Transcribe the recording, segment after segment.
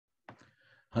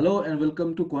Hello and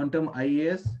welcome to Quantum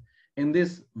IAS. In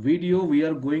this video, we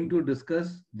are going to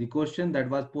discuss the question that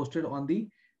was posted on the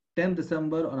 10th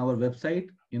December on our website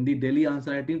in the daily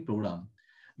answer writing program.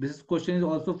 This question is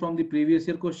also from the previous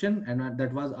year question and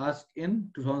that was asked in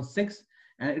 2006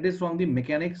 and it is from the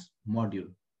mechanics module,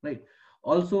 right?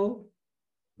 Also,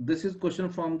 this is question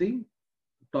from the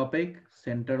topic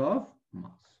center of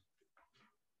mass.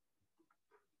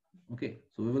 Okay,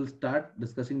 so we will start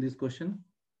discussing this question.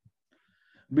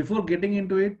 Before getting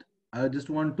into it, I just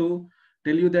want to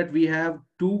tell you that we have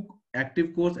two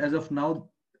active courses as of now.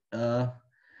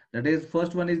 That is,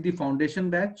 first one is the foundation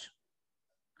batch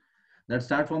that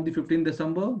start from the 15th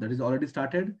December. That is already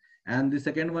started, and the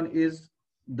second one is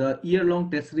the year-long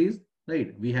test series.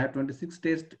 Right, we have 26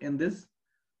 tests in this,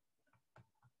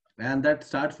 and that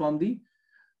starts from the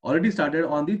already started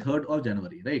on the 3rd of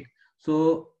January. Right,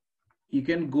 so you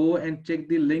can go and check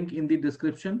the link in the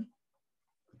description.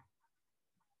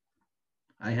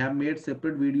 I have made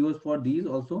separate videos for these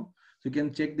also. So you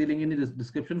can check the link in the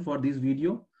description for this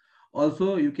video.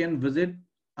 Also, you can visit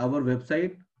our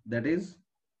website, that is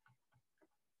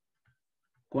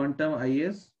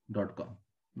quantumias.com,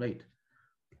 right?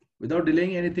 Without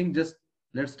delaying anything, just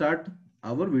let's start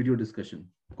our video discussion,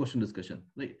 question discussion,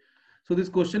 right? So this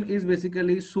question is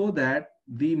basically so that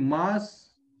the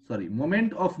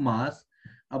moment of mass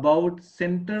about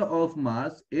center of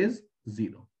mass is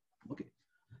 0. Okay.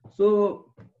 So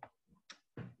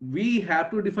we have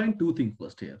to define two things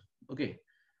first here. Okay.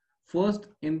 First,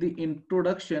 in the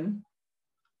introduction,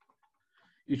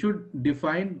 you should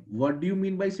define what do you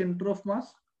mean by center of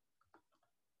mass.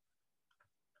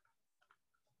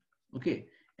 Okay.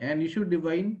 And you should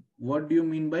define what do you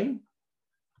mean by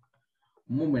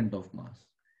moment of mass.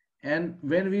 And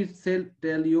when we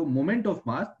tell you moment of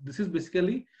mass, this is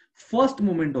basically first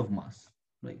moment of mass,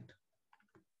 right?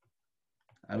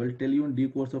 I will tell you in due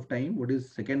course of time what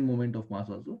is second moment of mass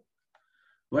also.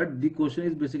 But the question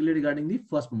is basically regarding the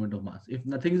first moment of mass. If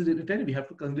nothing is written, we have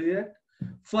to consider that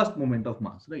first moment of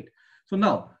mass, right? So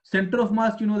now, center of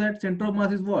mass, you know that center of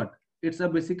mass is what? It's a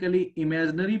basically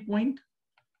imaginary point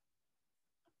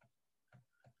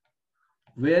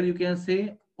where you can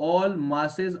say all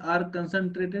masses are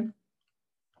concentrated.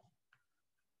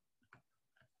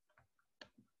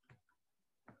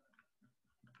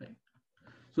 Right.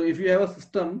 So if you have a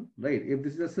system, right? If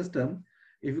this is a system,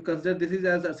 if you consider this is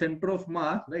as a center of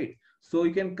mass, right? So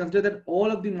you can consider that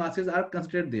all of the masses are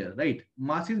concentrated there, right?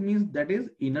 Masses means that is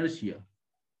inertia,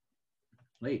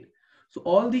 right? So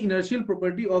all the inertial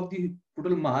property of the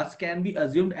total mass can be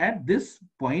assumed at this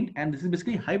point, and this is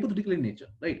basically hypothetical in nature,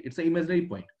 right? It's an imaginary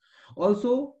point.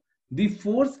 Also, the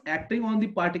force acting on the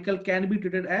particle can be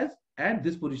treated as at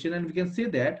this position, and we can say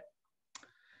that,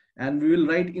 and we will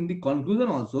write in the conclusion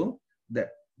also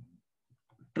that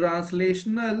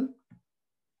translational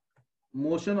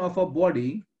motion of a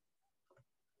body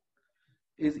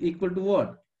is equal to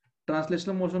what?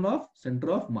 Translational motion of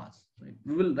center of mass. Right?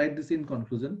 We will write this in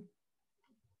conclusion.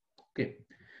 Okay.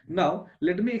 Now,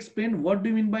 let me explain what do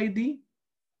you mean by the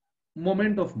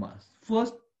moment of mass.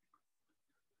 First,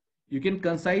 you can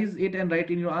concise it and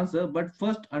write in your answer, but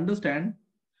first understand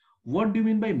what do you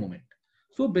mean by moment.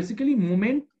 So basically,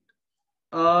 moment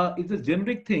is a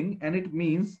generic thing and it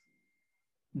means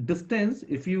distance.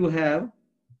 If you have,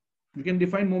 you can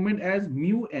define moment as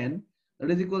mu n, that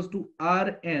is equals to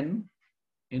Rn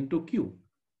into Q.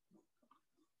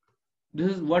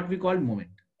 This is what we call moment.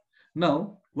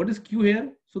 Now, what is Q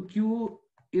here? So Q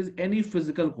is any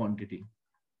physical quantity.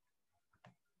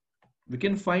 We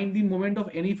can find the moment of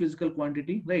any physical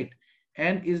quantity, right?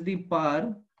 N is the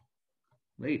power,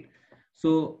 right?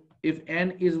 So if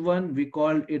N is 1, we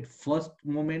call it first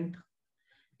moment.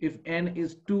 If N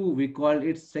is 2, we call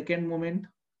it second moment.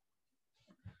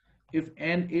 If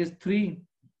N is 3,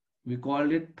 we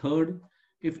call it third.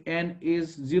 If N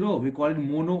is 0, we call it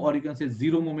mono, or you can say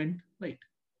zero moment, right?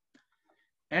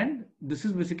 And this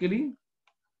is basically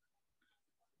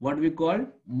what we call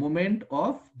moment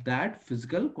of that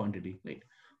physical quantity, right?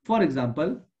 For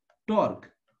example, torque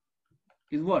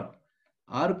is what?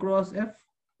 R cross F,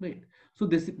 right? So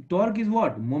this torque is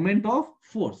what? Moment of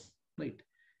force, right?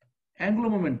 Angular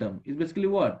momentum is basically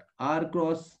what? R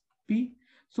cross P.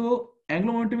 So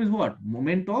angular momentum is what?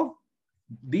 Moment of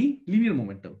the linear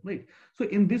momentum, right? So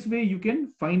in this way, you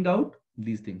can find out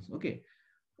these things, okay?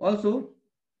 Also,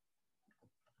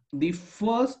 the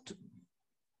first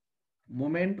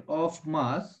moment of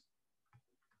mass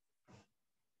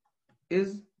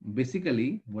is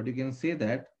basically what you can say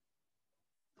that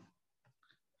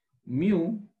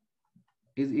mu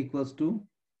is equals to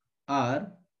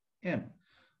R M,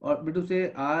 or to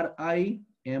say Ri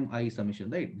mi summation,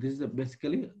 right? This is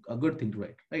basically a good thing to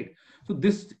write, right? So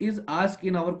this is asked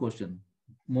in our question,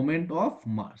 moment of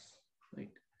mass,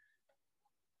 right?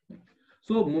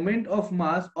 So moment of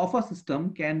mass of a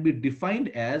system can be defined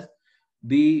as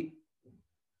the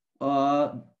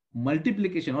uh,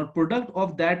 multiplication or product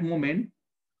of that moment,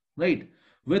 right,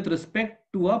 with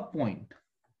respect to a point,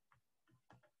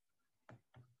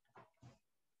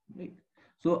 right?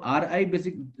 So ri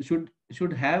basic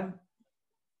should have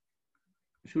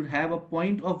a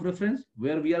point of reference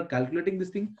where we are calculating this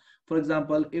thing. For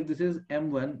example, if this is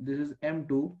m1, this is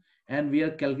m2, and we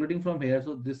are calculating from here,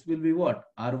 so this will be what,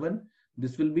 r1,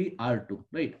 this will be r2,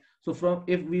 right? So from,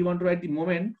 if we want to write the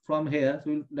moment from here,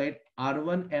 so we'll write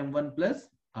r1 m1 plus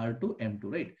r2 m2,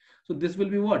 right? So this will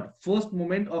be what, first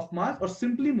moment of mass or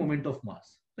simply moment of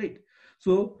mass, right?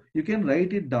 So you can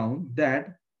write it down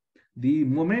that the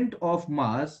moment of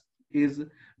mass is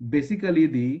basically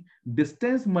the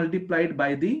distance multiplied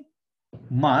by the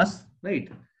mass, right?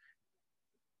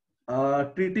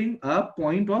 Treating a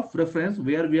point of reference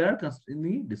where we are considering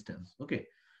the distance. Okay.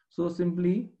 So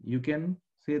simply you can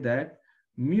say that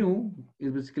mu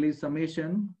is basically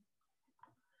summation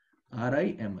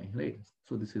ri mi, right?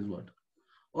 So this is what.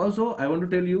 Also, I want to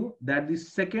tell you that the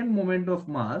second moment of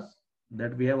mass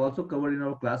that we have also covered in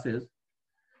our classes,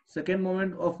 second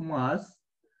moment of mass,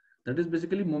 that is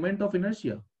basically moment of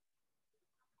inertia.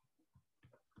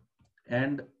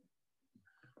 And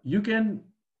you can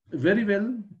very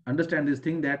well understand this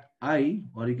thing that I,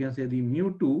 or you can say the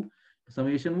mu2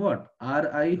 summation what,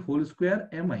 ri whole square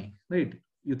mi, right?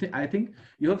 You think, I think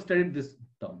you have studied this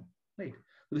term, right?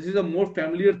 So this is a more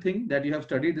familiar thing that you have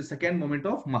studied, the second moment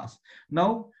of mass.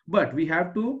 Now, but we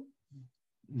have to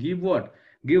give what,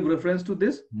 give reference to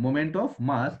this moment of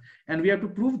mass, and we have to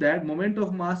prove that moment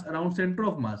of mass around center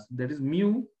of mass, that is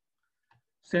mu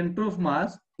center of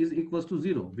mass is equals to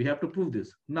 0. We have to prove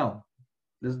this. Now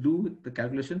let's do the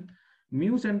calculation.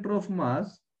 Mu center of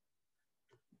mass,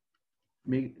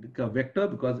 make a vector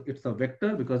because it's a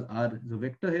vector, because r is a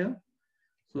vector here.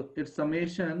 So it's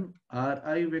summation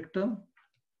ri vector,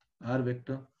 r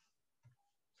vector,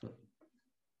 so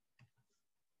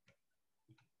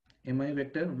mi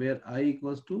vector, where I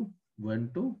equals to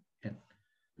 1 to n.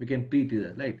 We can treat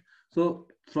it, right? So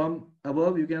from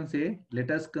above you can say, let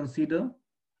us consider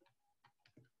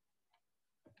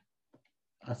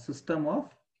a system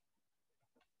of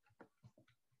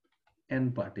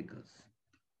n particles,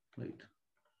 right?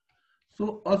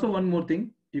 So also one more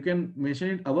thing, you can mention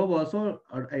it above also,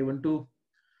 or I want to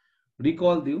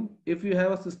recall you, if you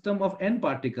have a system of n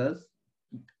particles,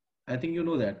 I think you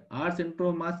know that r center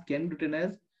of mass can be written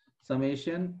as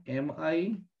summation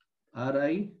mi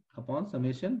ri upon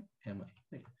summation mi,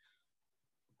 right?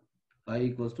 I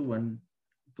equals to 1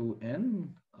 to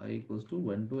n, I equals to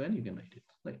 1 to n, you can write it,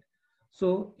 right?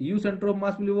 So u center of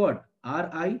mass will be what,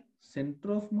 ri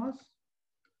center of mass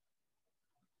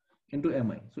into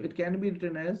mi. So it can be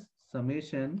written as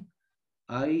summation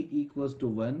I equals to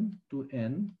 1 to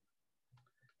n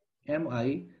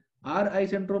mi. Ri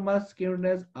center of mass can be written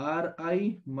as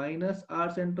ri minus r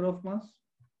center of mass,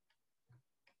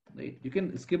 right? You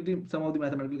can skip the some of the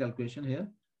mathematical calculation here.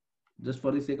 Just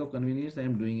for the sake of convenience, I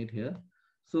am doing it here.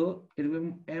 So it will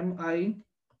be mi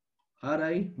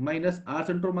ri minus r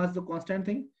center of mass is a constant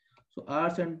thing. So r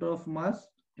center of mass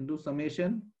into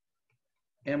summation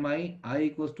mi, I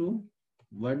equals to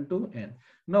 1 to n.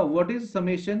 Now what is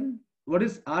summation, what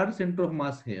is r center of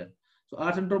mass here? So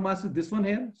r center of mass is this one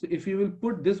here. So if you will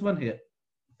put this one here,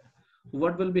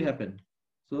 what will be happen?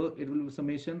 So it will be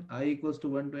summation I equals to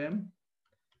 1 to m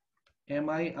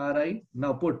mi ri.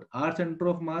 Now put r center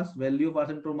of mass, value of r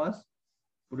center of mass,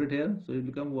 put it here. So it will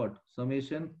become what,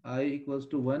 summation I equals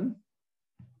to 1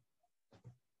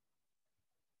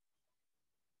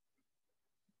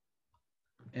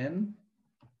 n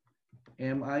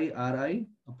mi ri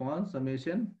upon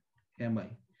summation mi,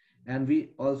 and we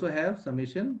also have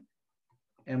summation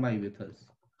mi with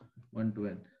us, 1 to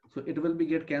n. So it will be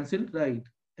get cancelled, right?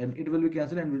 And it will be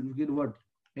cancelled and we will get what,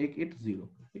 make it 0.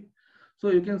 Okay? So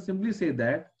you can simply say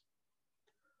that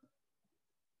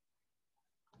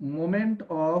moment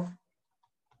of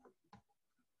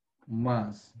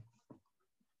mass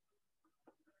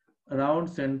around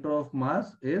center of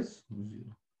mass is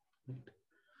 0. Right?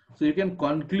 So you can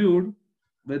conclude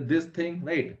with this thing,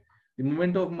 right? The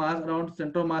moment of mass around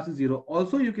center of mass is 0.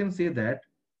 Also you can say that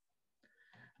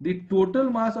the total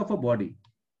mass of a body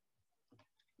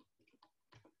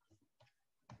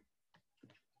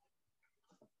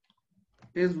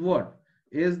is what,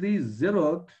 is the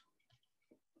 0th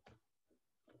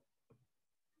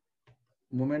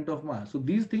moment of mass. So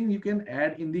these things you can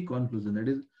add in the conclusion, that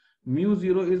is mu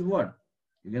 0 is what,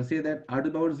 You can say that r to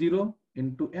the power 0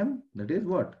 into m, that is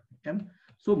what? M.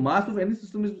 So mass of any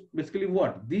system is basically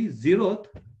what? The zeroth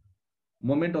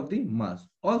moment of the mass.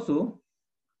 Also,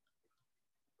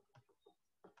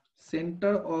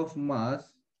 center of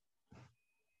mass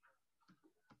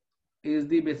is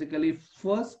the basically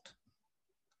first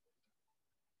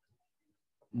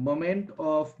moment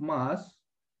of mass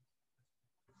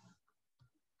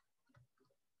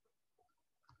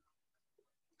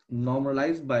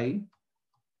normalized by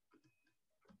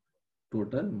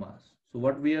total mass. So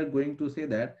what we are going to say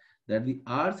that the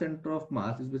R center of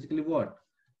mass is basically what?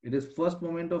 It is first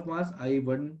moment of mass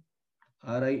I1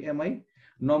 RIMI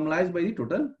normalized by the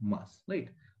total mass, right?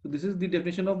 So this is the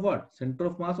definition of what? Center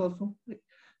of mass also. Right?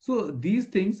 So these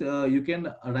things you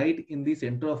can write in the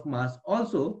center of mass.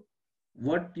 Also,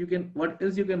 what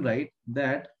else you can write,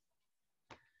 that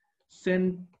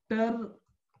center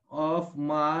of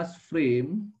mass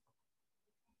frame,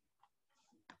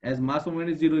 as mass moment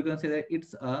is 0, you can say that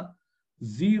it's a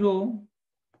 0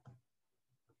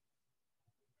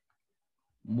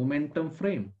 momentum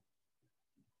frame.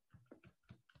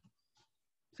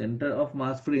 Center of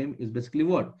mass frame is basically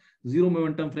what? 0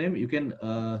 momentum frame. You can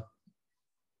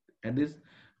add this,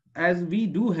 as we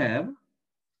do have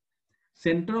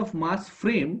center of mass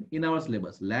frame in our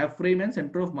syllabus, lab frame and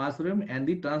center of mass frame and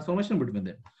the transformation between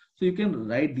them. So you can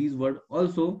write these words.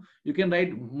 Also, you can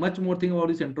write much more thing about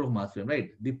the center of mass frame, right?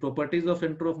 The properties of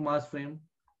center of mass frame.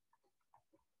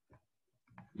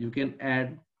 You can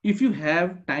add, if you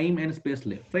have time and space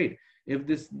left, right? If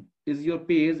this is your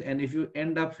page and if you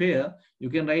end up here, you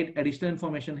can write additional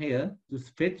information here to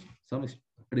fetch some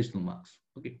additional marks.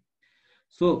 Okay.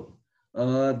 So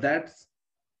that's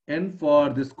end for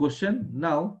this question.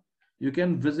 Now you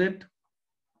can visit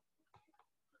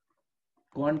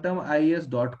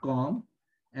quantumias.com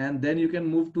and then you can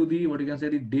move to the, what you can say,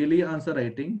 the daily answer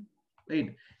writing,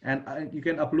 right? And you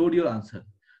can upload your answer.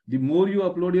 The more you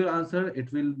upload your answer,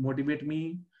 it will motivate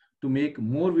me to make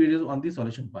more videos on the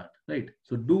solution part, right?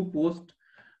 So do post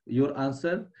your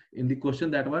answer in the question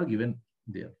that were given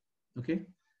there. Okay.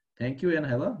 Thank you and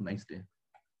have a nice day.